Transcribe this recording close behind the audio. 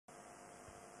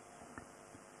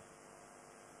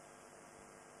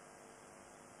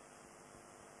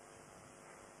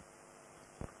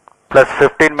plus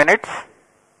 15 minutes.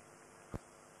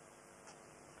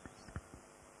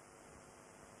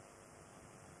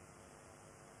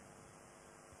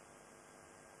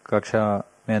 कक्षा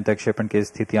में अंतरिक्षेपण की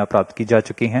स्थितियां प्राप्त की जा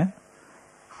चुकी हैं।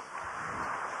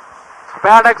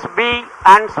 SPADEX-B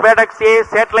and SPADEX-A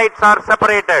satellites are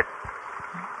separated.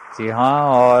 जी हाँ,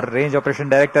 और रेंज ऑपरेशन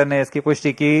डायरेक्टर ने इसकी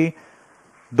पुष्टि की।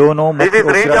 दोनों मुख्य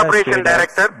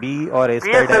उपग्रह बी और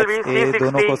SPADEX-A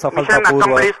दोनों को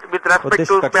सफलतापूर्वक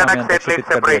उद्दिष्ट कक्षा में अंतरिक्षित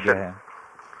कर दिया गया है।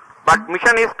 But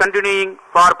mission is continuing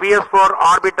for PS4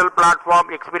 orbital platform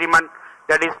experiment,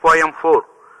 that is POEM-4,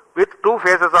 with 2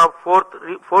 phases of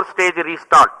fourth stage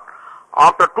restart.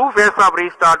 After 2 phases of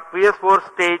restart, PS4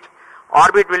 stage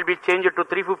orbit will be changed to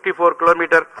 354 km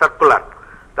circular.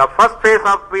 The first phase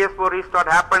of PS4 restart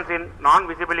happens in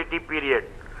non-visibility period.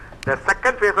 The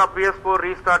second phase of PS4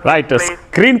 restart right.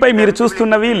 Screen పై మీరు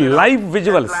చూస్తున్నవి live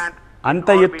visuals. అంత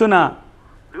ఎత్తున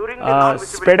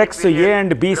స్పెడెక్స్ ఏ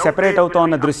and B separate అవుతా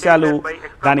ఉన్న దృశ్యాలు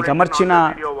దానికి అమర్చిన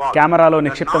కెమెరాలో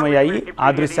నిక్షిప్తమయ్యాయి. ఆ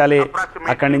దృశ్యాలే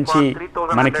అక్కడి నుంచి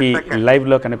మనకి లైవ్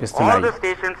లో కనిపిస్తున్నాయి.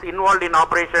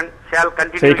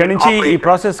 సో ఇక్కడి నుంచి ఈ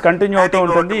ప్రాసెస్ కంటిన్యూ అవుతూ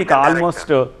ఉంటుంది. ఇక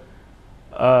ఆల్మోస్ట్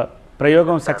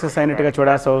ప్రయోగం సక్సెస్ అయినట్టుగా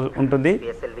చూడాల్సి ఉంటుంది.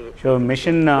 So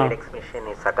machine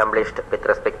is accomplished with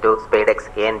respect to SPADEX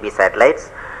A and B satellites.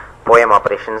 POEM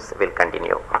operations will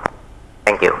continue.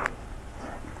 Thank you.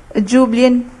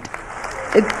 Jubilant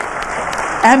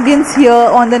ambience here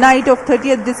on the night of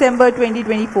 30th December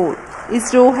 2024.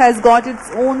 ISRO has got its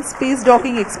own space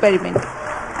docking experiment.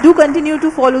 Do continue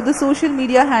to follow the social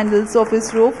media handles of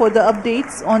ISRO for the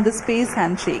updates on the space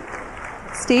handshake.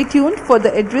 Stay tuned for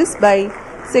the address by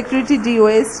Secretary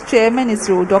DOS Chairman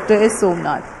ISRO Dr. S.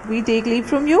 Somnath. We take leave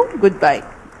from you. Goodbye.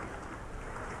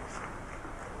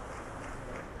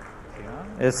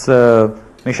 इस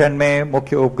mission में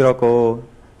मुख्य उपग्रह को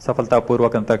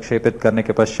सफलतापूर्वक अंतरिक्षेपित करने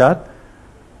के पश्चात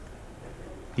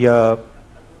यह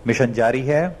मिशन जारी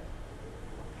है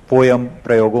पोएम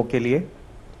प्रयोगों के लिए।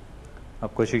 अब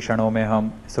कुछ ही क्षणों में हम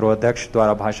इसरो अध्यक्ष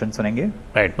द्वारा भाषण सुनेंगे।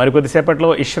 రైట్, మరి కొద్దిసేపట్లో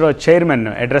ఇస్రో చైర్మన్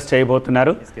అడ్రస్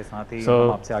చేయబోతున్నారు. इसके साथ ही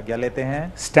हम आपसे आज्ञा लेते हैं.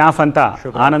 స్టాఫ్ అంతా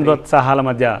ఆనందోత్సాహాల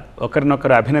మధ్య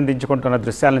ఒకరినొకరు అభినందించుకుంటున్న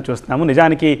దృశ్యాలను చూస్తున్నాము.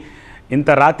 నిజానికి ఇంత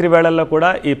రాత్రి వేళల్లో కూడా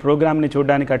ఈ ప్రోగ్రామ్ని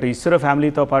చూడడానికి అటు ఇస్రో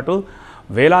ఫ్యామిలీతో పాటు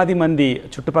వేలాది మంది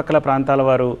చుట్టుపక్కల ప్రాంతాల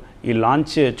వారు ఈ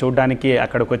లాంచ్ చూడడానికి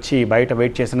అక్కడికి వచ్చి బయట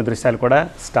వెయిట్ చేసిన దృశ్యాలు కూడా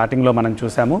స్టార్టింగ్లో మనం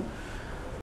చూసాము.